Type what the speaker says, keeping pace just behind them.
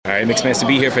Right, Mixed Master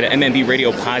B here for the MMB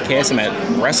Radio Podcast. I'm at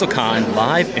WrestleCon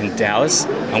live in Dallas.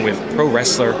 I'm with pro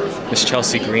wrestler Miss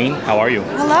Chelsea Green. How are you?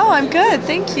 Hello, I'm good,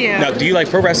 thank you. Now, do you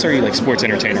like pro wrestler or you like sports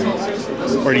entertainer?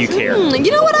 Or do you care?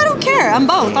 You know what? I don't care. I'm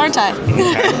both, aren't I?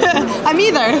 Okay. I'm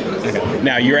either. Okay.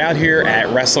 Now, you're out here at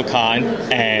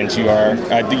WrestleCon, and you are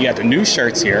you got the new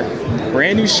shirts here,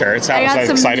 brand new shirts. I was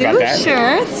excited about that.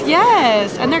 Shirts,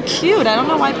 yes, and they're cute. I don't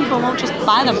know why people won't just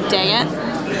buy them. Dang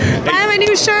it! Buy my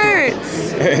new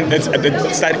shirts.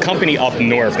 It's that company up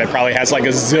north that probably has like a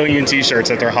zillion T-shirts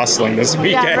that they're hustling this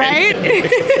weekend. Yeah,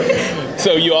 right.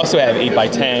 So you also have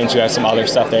 8x10s. You have some other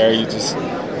stuff there.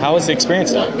 How was the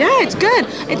experience though? Yeah, it's good.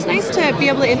 It's nice to be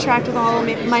able to interact with all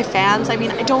of my fans. I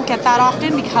mean, I don't get that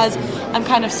often because I'm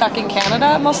kind of stuck in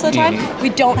Canada most of the time. Mm-hmm. We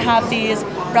don't have these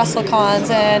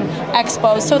WrestleCons and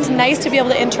expos, so it's nice to be able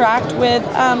to interact with,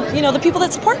 the people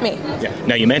that support me. Yeah.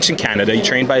 Now, you mentioned Canada. You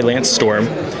trained by Lance Storm,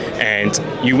 and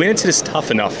you went into this Tough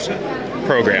Enough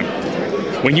program.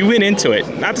 When you went into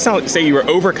it, not to say you were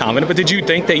overconfident, but did you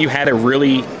think that you had a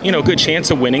really, good chance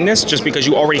of winning this just because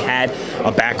you already had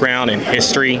a background and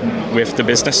history with the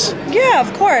business? Yeah,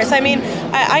 of course. I mean,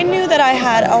 I knew that I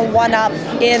had a one-up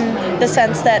in the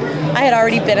sense that I had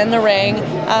already been in the ring.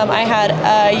 I had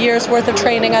a year's worth of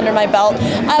training under my belt.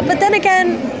 But then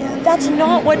again, that's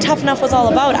not what Tough Enough was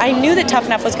all about. I knew that Tough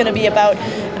Enough was going to be about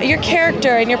your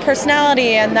character and your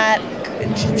personality and that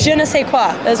je ne sais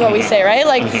quoi is what we say, right?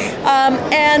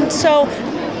 And so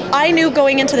I knew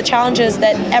going into the challenges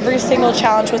that every single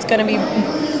challenge was going to be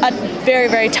a very,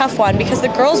 very tough one because the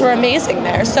girls were amazing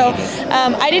there. So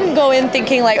I didn't go in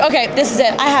thinking like, okay, this is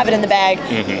it. I have it in the bag.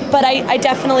 Mm-hmm. But I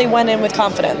definitely went in with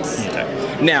confidence. Okay.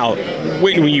 Now,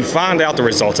 when you found out the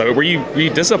results of it, were you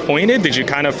disappointed? Did you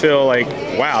kind of feel like,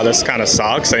 wow, this kind of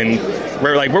sucks? And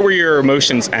what were your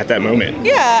emotions at that moment?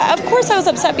 Yeah, of course I was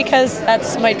upset because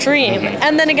that's my dream. Mm-hmm.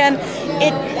 And then again,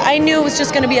 I knew it was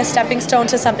just going to be a stepping stone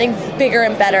to something bigger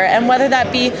and better. And whether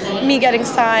that be me getting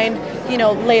signed,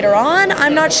 later on,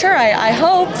 I'm not sure. I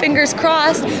hope, fingers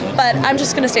crossed, but I'm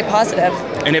just going to stay positive.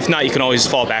 And if not, you can always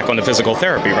fall back on the physical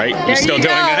therapy, right? You're still doing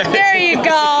that. There you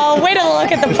go. Way to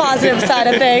look at the positive side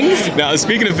of things. Now,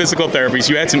 speaking of physical therapies,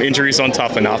 you had some injuries on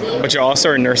Tough Enough, but you also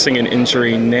are nursing an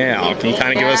injury now. Can you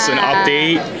kind of give us an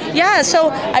update? Yeah, so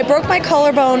I broke my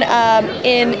collarbone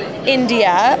in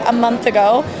India a month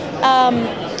ago.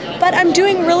 But I'm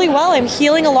doing really well. I'm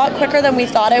healing a lot quicker than we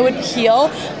thought I would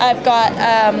heal. I've got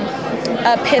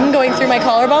a pin going through my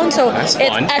collarbone, so it's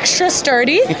extra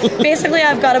sturdy. Basically,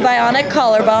 I've got a bionic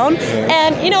collarbone.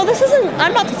 And,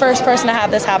 I'm not the first person to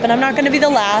have this happen. I'm not going to be the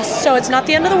last, so it's not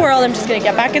the end of the world. I'm just going to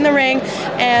get back in the ring.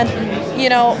 And,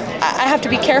 I have to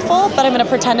be careful, but I'm going to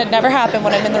pretend it never happened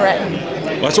when I'm in the ring.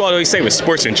 Well, that's what I always say with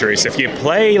sports injuries. If you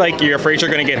play like you're afraid you're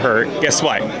going to get hurt, guess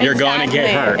what? You're going to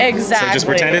get hurt. Exactly. So just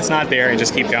pretend it's not there and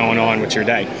just keep going on with your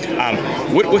day.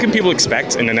 What can people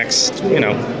expect in the next,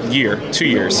 year, 2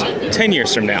 years, 10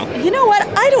 years from now? You know what?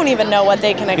 I don't even know what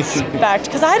they can expect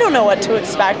because I don't know what to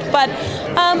expect. But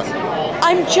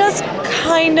I'm just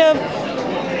kind of,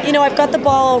 I've got the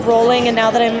ball rolling, and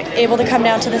now that I'm able to come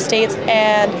down to the States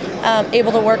and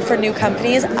able to work for new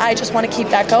companies, I just want to keep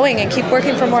that going and keep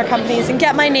working for more companies and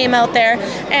get my name out there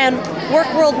and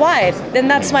work worldwide. And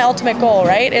that's my ultimate goal,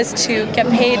 right, is to get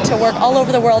paid to work all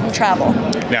over the world and travel.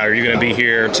 Now, are you going to be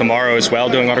here tomorrow as well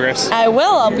doing autographs? I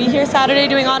will. I'll be here Saturday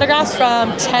doing autographs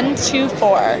from 10 to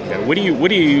 4. Okay. What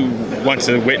do you want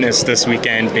to witness this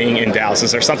weekend being in Dallas?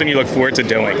 Is there something you look forward to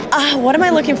doing? What am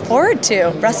I looking forward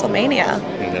to? WrestleMania.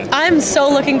 Okay. I'm so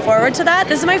looking forward to that.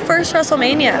 This is my first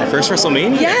WrestleMania. First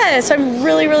WrestleMania? Yes, I'm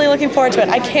really, really looking forward to it.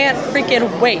 I can't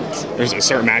freaking wait. There's a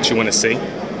certain match you want to see?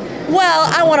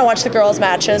 Well, I want to watch the girls'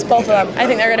 matches, both of them. I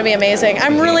think they're going to be amazing.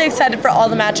 I'm really excited for all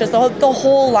the matches. The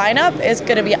whole lineup is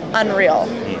going to be unreal.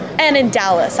 And in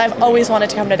Dallas. I've always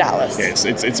wanted to come to Dallas. Yeah,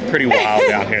 it's pretty wild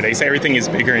down here. They say everything is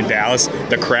bigger in Dallas.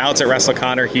 The crowds at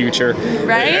WrestleCon are huger.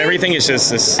 Right? Everything is just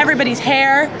this... Everybody's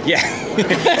hair. Yeah.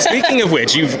 Speaking of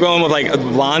which, you've gone with like a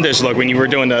blondish look when you were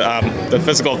doing the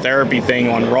physical therapy thing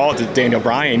on Raw to Daniel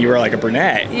Bryan. You were like a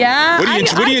brunette. Yeah.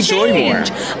 What do you enjoy more?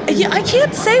 Yeah, I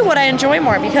can't say what I enjoy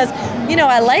more because,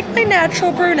 I like my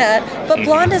natural brunette, but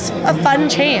blonde is a fun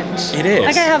change. It is.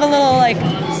 Like I have a little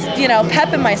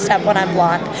pep in my step when I'm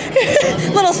blonde.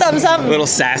 Little something, something. Little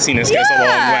sassiness goes a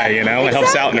long way, It exactly.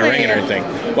 helps out in the ring and everything.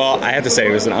 Well, I have to say,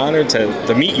 it was an honor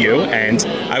to meet you, and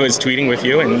I was tweeting with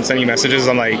you and sending you messages.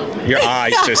 I'm like, your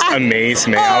eyes just amazed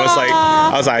me. I was like,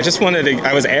 I just wanted to,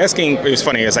 I was asking, it was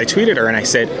funny, as I tweeted her and I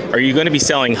said, are you going to be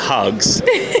selling hugs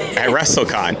at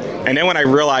WrestleCon? And then when I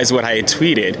realized what I had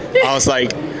tweeted, I was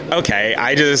like, okay,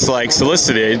 I just like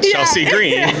solicited Chelsea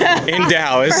Green in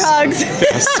Dallas. For hugs.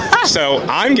 Yes. So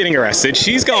I'm getting arrested.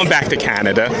 She's going back to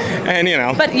Canada, and you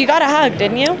know. But you got a hug,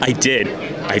 didn't you? I did.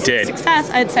 Success,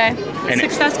 I'd say. And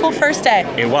Successful first day.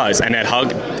 It was, and that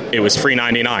hug, it was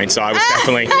 $3.99, so I was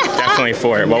definitely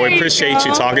for it. Well, we appreciate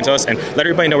you talking to us, and let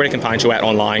everybody know where they can find you at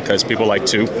online, because people like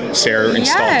to stare and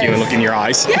stalk you and look in your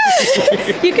eyes.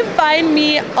 You can find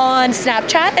me on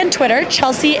Snapchat and Twitter,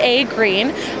 Chelsea A.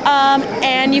 Green,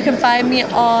 and you can find me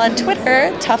on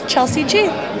Twitter, Tough Chelsea G.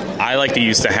 I like to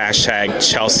use the hashtag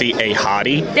Chelsea A.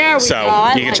 Hottie. There we so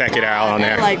go. You can check it out on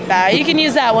there. I like that. You can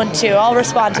use that one too. I'll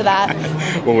respond to that.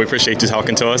 Well, we appreciate you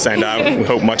talking to us, and we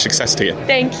hope much success to you.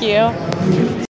 Thank you.